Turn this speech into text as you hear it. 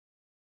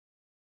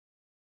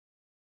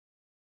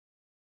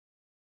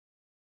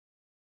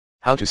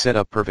How to set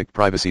up perfect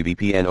privacy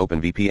VPN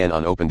OpenVPN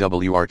on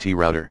OpenWRT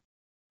router.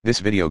 This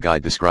video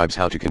guide describes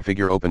how to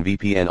configure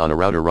OpenVPN on a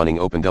router running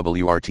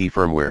OpenWRT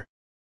firmware.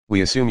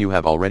 We assume you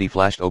have already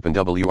flashed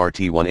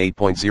OpenWRT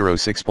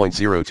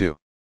 18.06.02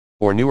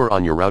 or newer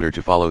on your router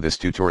to follow this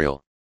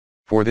tutorial.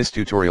 For this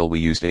tutorial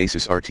we used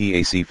Asus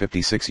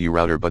RT-AC56U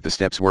router, but the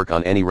steps work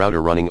on any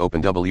router running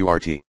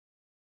OpenWRT.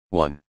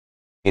 1.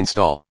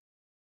 Install.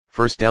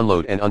 First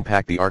download and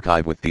unpack the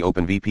archive with the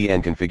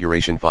OpenVPN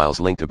configuration files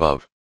linked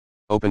above.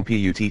 Open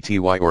PUTTY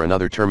or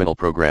another terminal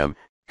program,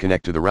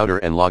 connect to the router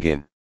and log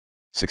in.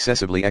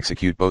 Successively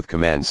execute both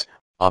commands,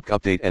 opc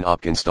update and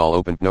opc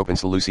install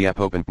OpenSolusiapp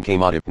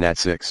OpenKModip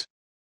NAT6.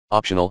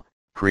 Optional,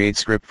 create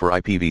script for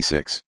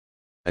IPv6.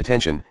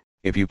 Attention,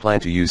 if you plan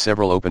to use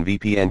several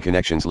OpenVPN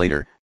connections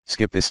later,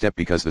 skip this step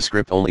because the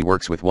script only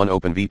works with one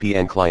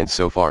OpenVPN client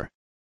so far.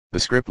 The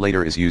script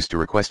later is used to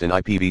request an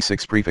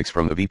IPv6 prefix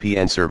from the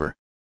VPN server.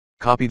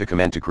 Copy the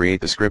command to create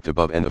the script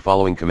above and the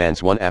following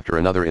commands one after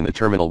another in the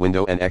terminal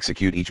window and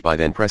execute each by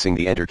then pressing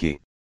the enter key.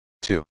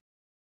 2.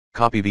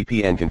 Copy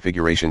VPN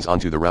configurations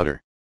onto the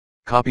router.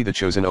 Copy the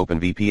chosen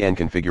OpenVPN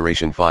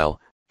configuration file,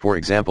 for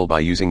example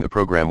by using the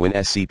program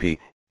WinSCP,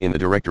 in the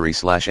directory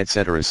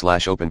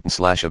 /etc/open/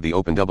 of the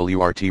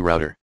OpenWRT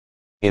router.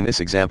 In this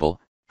example,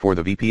 for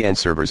the VPN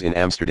servers in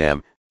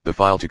Amsterdam, the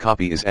file to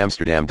copy is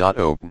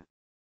amsterdam.open.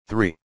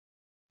 3.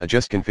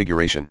 Adjust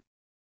configuration.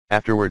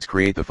 Afterwards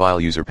create the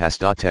file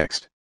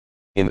userpass.txt.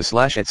 In the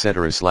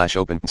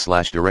 /etc/open/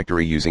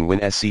 directory using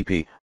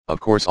WinSCP, of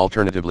course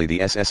alternatively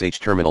the SSH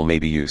terminal may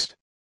be used.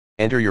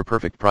 Enter your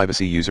perfect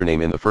privacy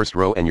username in the first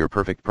row and your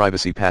perfect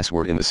privacy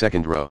password in the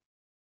second row.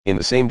 In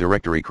the same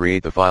directory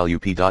create the file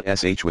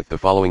up.sh with the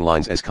following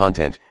lines as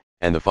content,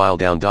 and the file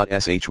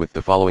down.sh with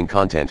the following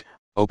content.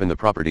 Open the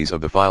properties of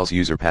the files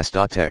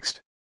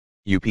userpass.txt,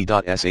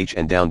 up.sh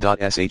and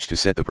down.sh to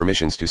set the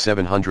permissions to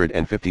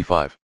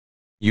 755.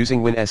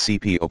 Using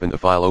WinSCP open the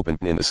file open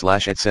in the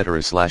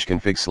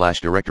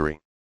 /etc/config/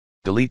 directory.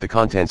 Delete the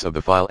contents of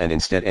the file and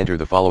instead enter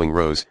the following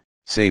rows,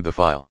 save the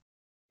file.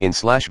 In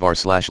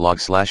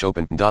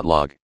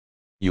 /var/log/open.log.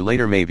 You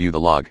later may view the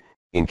log,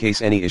 in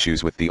case any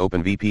issues with the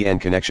OpenVPN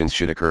connections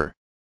should occur.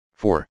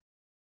 4.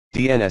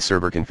 DNS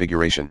server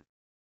configuration.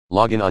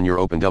 Log in on your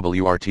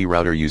OpenWRT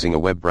router using a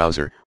web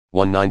browser,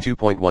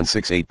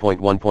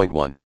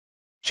 192.168.1.1.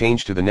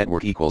 Change to the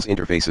network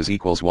interfaces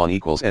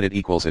 =1 edit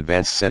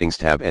advanced settings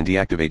tab and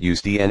deactivate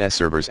use DNS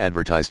servers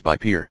advertised by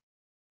peer.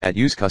 At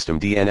use custom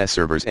DNS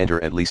servers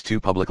enter at least two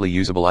publicly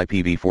usable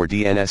IPv4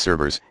 DNS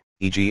servers,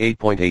 e.g.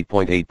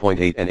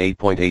 8.8.8.8 and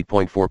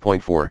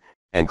 8.8.4.4,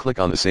 and click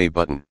on the save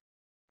button.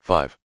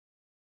 5.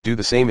 Do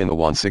the same in the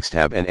WAN6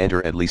 tab and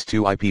enter at least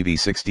two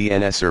IPv6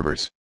 DNS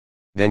servers.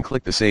 Then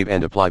click the save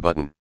and apply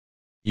button.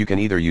 You can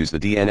either use the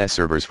DNS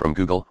servers from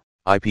Google,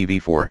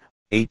 IPv4,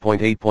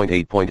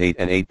 8.8.8.8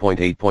 and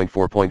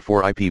 8.8.4.4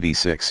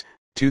 IPv6,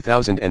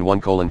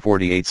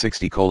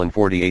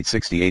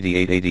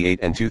 2001:4860:4860:8888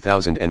 and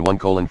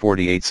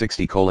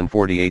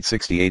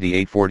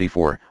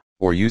 2001:4860:4860:8844,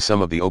 or use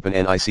some of the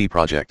OpenNIC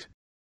project.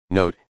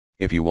 Note,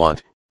 if you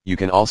want, you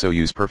can also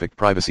use perfect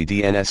privacy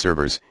DNS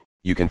servers.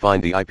 You can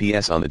find the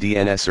IPs on the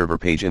DNS server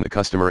page in the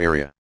customer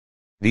area.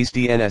 These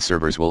DNS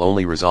servers will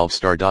only resolve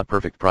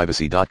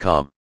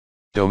star.perfectprivacy.com.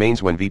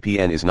 Domains when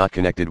VPN is not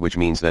connected, which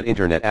means that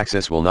internet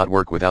access will not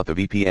work without the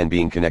VPN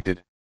being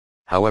connected.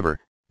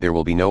 However, there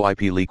will be no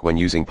IP leak when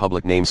using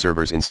public name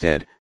servers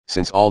instead,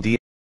 since all DNS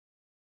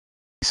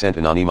is sent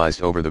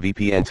anonymized over the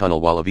VPN tunnel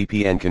while a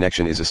VPN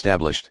connection is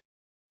established.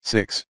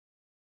 6.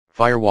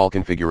 Firewall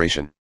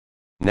configuration.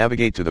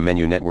 Navigate to the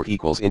menu network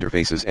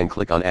interfaces and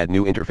click on add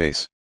new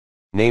interface.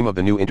 Name of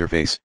the new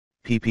interface,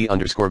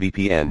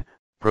 pp_VPN,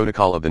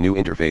 protocol of the new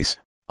interface,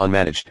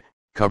 unmanaged,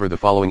 cover the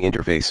following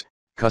interface,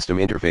 custom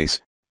interface,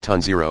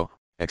 TUN0,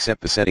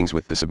 accept the settings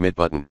with the submit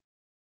button.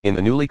 In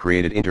the newly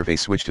created interface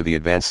switch to the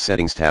advanced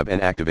settings tab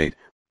and activate,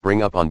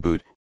 bring up on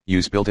boot,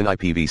 use built-in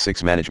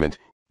IPv6 management,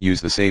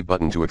 use the save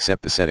button to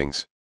accept the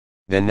settings.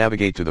 Then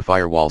navigate to the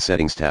firewall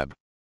settings tab.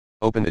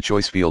 Open the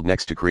choice field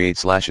next to create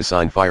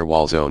 /assign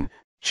firewall zone,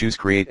 choose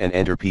create and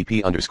enter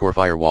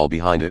pp_firewall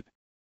behind it.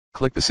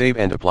 Click the save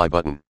and apply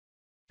button.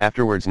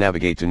 Afterwards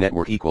navigate to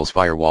network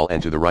firewall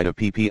and to the right of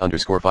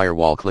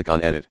pp_firewall click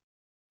on edit.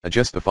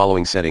 Adjust the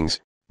following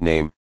settings: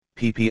 name,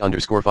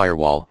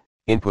 pp_firewall,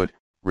 input,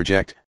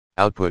 reject,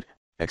 output,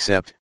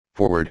 accept,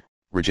 forward,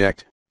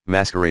 reject,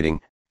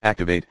 masquerading,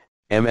 activate,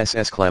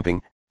 MSS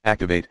clamping,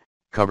 activate,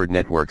 covered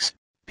networks,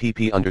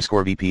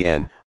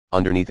 pp_VPN,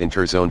 underneath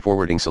interzone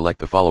forwarding select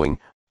the following: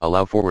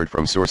 allow forward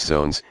from source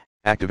zones,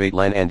 activate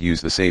LAN and use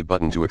the save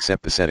button to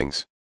accept the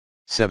settings.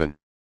 7.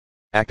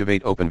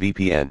 Activate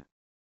OpenVPN.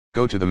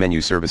 Go to the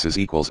menu services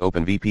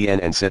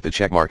OpenVPN and set the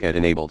checkmark at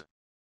enabled.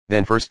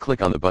 Then first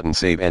click on the button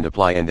save and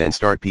apply and then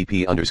start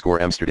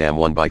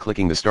pp_Amsterdam1 by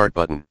clicking the start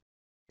button.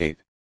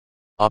 8.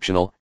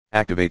 Optional,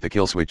 activate the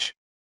kill switch.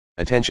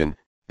 Attention,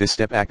 this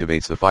step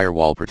activates the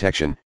firewall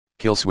protection,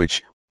 kill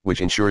switch,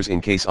 which ensures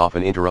in case of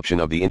an interruption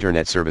of the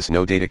internet service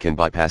no data can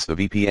bypass the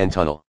VPN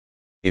tunnel.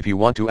 If you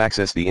want to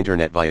access the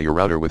internet via your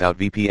router without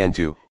VPN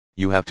 2,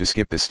 you have to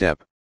skip this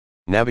step.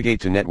 Navigate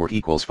to network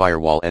equals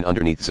firewall and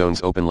underneath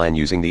zones open LAN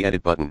using the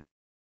edit button.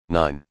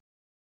 9.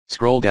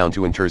 Scroll down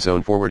to enter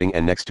zone forwarding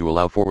and next to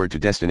allow forward to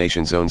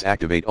destination zones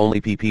activate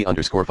only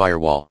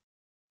pp_firewall.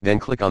 Then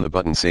click on the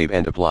button save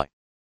and apply.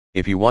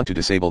 If you want to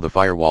disable the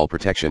firewall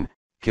protection,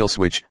 kill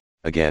switch,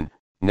 again,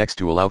 next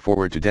to allow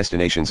forward to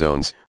destination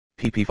zones,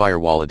 pp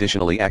firewall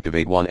additionally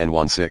activate 1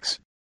 and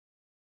 16.